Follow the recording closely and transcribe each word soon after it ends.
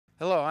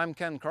Hello, I'm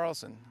Ken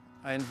Carlson.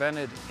 I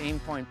invented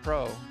Aimpoint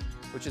Pro,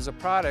 which is a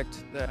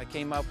product that I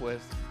came up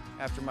with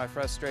after my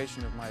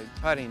frustration of my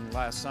putting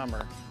last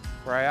summer,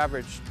 where I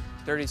averaged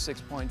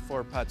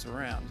 36.4 putts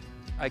around.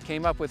 I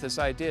came up with this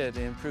idea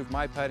to improve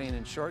my putting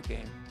in short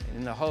game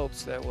in the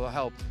hopes that it will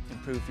help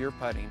improve your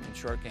putting in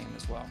short game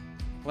as well.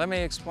 Let me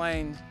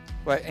explain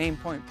what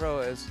Aimpoint Pro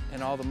is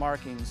and all the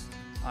markings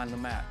on the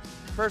mat.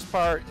 First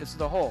part is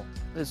the hole.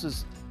 This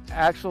is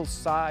actual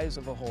size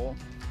of a hole,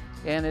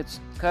 and it's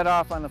cut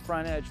off on the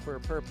front edge for a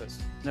purpose.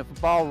 And if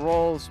a ball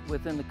rolls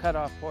within the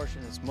cutoff portion,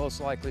 it's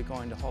most likely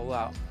going to hole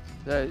out.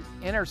 The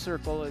inner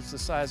circle is the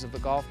size of a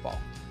golf ball.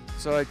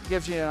 So it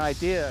gives you an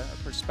idea,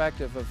 a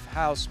perspective of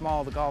how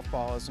small the golf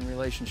ball is in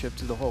relationship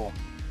to the hole.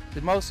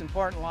 The most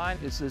important line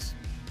is this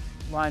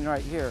line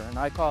right here, and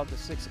I call it the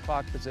 6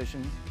 o'clock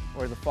position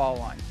or the fall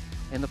line.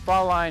 And the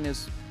fall line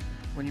is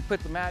when you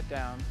put the mat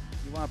down,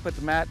 you want to put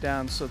the mat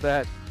down so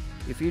that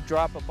if you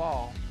drop a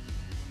ball,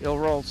 it'll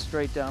roll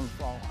straight down the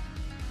fall line.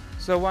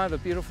 So one of the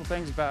beautiful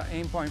things about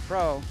Aimpoint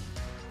Pro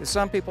is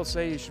some people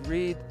say you should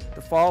read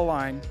the fall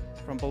line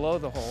from below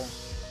the hole,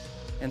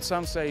 and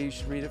some say you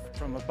should read it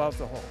from above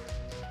the hole.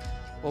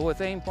 Well, with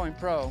Aimpoint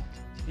Pro,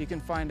 you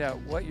can find out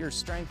what your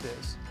strength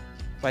is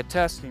by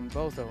testing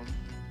both of them.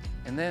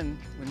 And then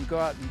when you go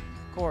out in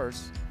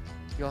course,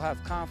 you'll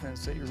have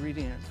confidence that you're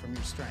reading it from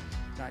your strength,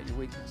 not your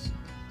weakness.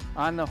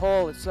 On the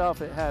hole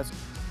itself, it has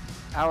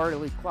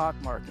hourly clock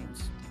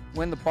markings.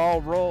 When the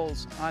ball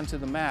rolls onto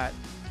the mat,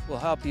 will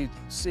help you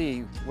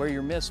see where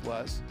your miss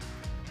was,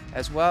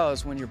 as well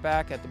as when you're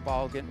back at the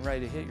ball getting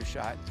ready to hit your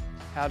shot,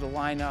 how to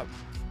line up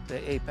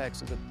the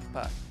apex of the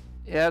putt.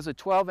 It has a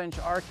 12-inch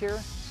arc here,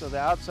 so the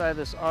outside of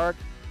this arc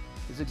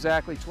is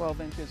exactly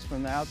 12 inches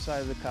from the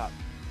outside of the cup.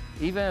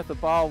 Even if the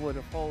ball would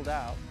have holed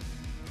out,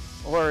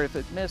 or if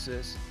it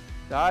misses,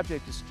 the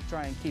object is to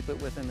try and keep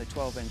it within the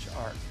 12-inch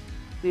arc.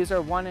 These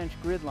are 1-inch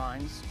grid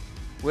lines,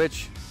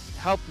 which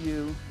help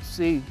you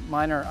see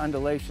minor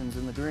undulations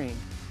in the green.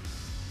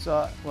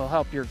 So it will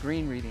help your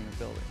green reading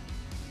ability.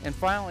 And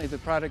finally, the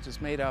product is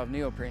made out of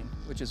neoprene,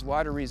 which is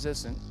water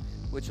resistant,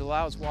 which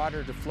allows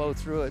water to flow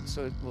through it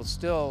so it will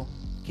still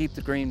keep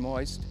the green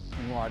moist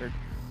and watered.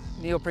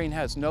 Neoprene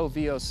has no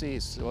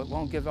VOCs, so it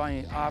won't give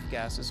any off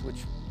gases, which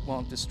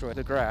won't destroy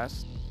the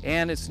grass.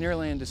 And it's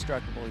nearly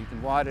indestructible. You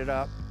can wad it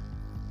up,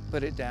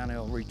 put it down,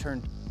 it'll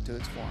return to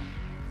its form.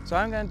 So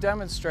I'm going to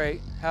demonstrate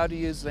how to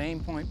use the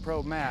Aimpoint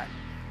Pro mat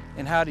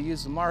and how to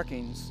use the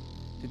markings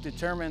to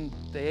determine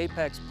the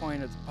apex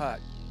point of the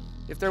putt.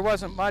 If there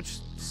wasn't much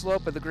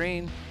slope of the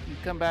green, you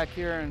come back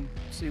here and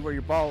see where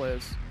your ball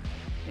is,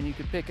 and you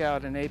could pick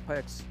out an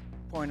apex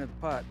point of the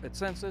putt. But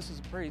since this is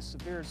a pretty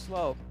severe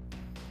slope,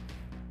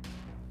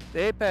 the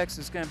apex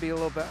is going to be a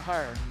little bit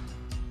higher.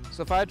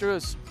 So if I drew a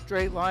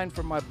straight line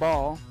from my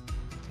ball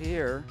to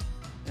here,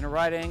 in a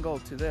right angle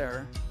to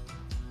there,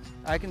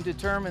 I can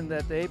determine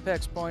that the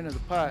apex point of the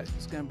putt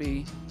is going to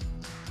be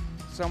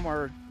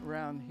somewhere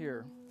around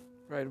here,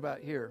 right about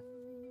here.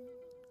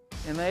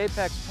 And the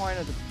apex point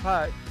of the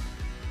putt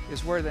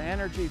is where the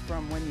energy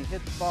from when you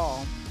hit the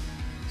ball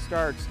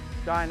starts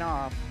dying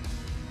off,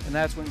 and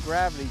that's when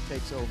gravity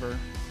takes over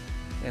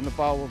and the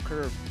ball will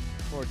curve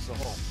towards the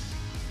hole.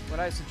 What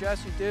I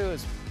suggest you do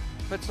is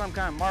put some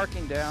kind of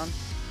marking down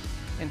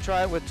and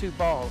try it with 2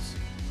 balls.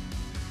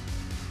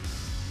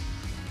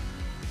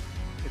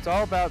 It's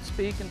all about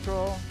speed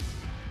control,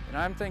 and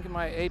I'm thinking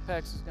my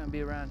apex is going to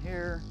be around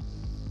here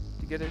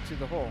to get it to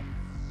the hole.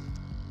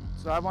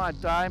 So I want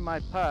to die my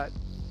putt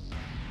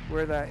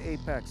where that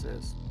apex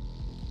is.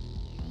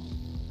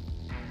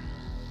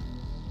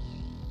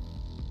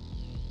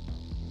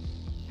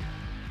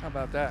 How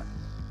about that?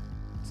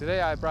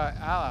 Today I brought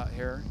Al out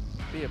here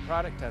to be a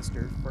product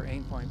tester for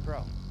Aimpoint Pro.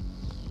 A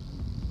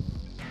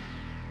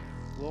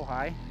little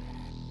high.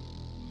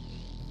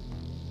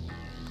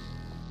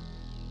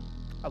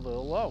 A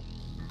little low.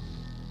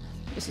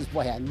 This is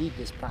why I need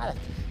this product.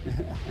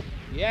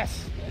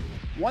 Yes.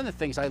 One of the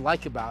things I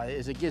like about it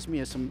is it gives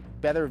me some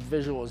better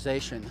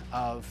visualization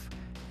of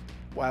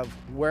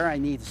where I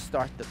need to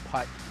start the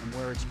putt and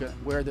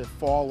where the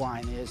fall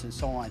line is and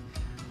so on.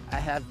 I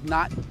have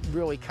not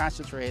really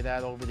concentrated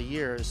that over the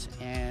years,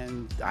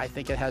 and I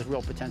think it has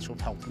real potential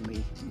of helping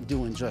me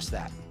doing just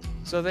that.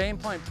 So the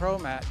Aimpoint Pro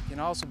mat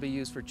can also be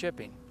used for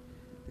chipping.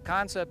 The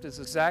concept is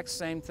the exact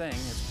same thing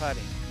as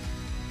putting.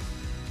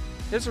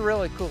 Here's a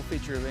really cool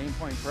feature of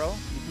Aimpoint Pro.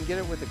 You can get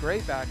it with a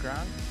gray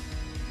background,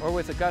 or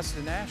with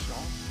Augusta National,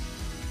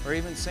 or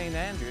even St.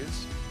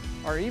 Andrews,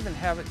 or even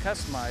have it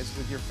customized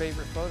with your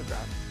favorite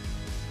photograph.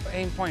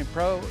 Aimpoint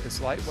Pro is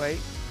lightweight,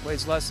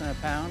 weighs less than a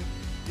pound.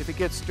 If it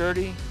gets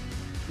dirty,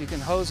 you can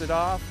hose it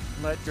off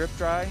and let drip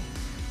dry,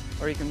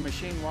 or you can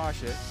machine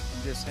wash it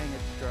and just hang it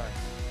to dry.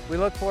 We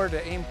look forward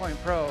to Aimpoint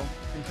Pro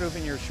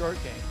improving your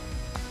short game.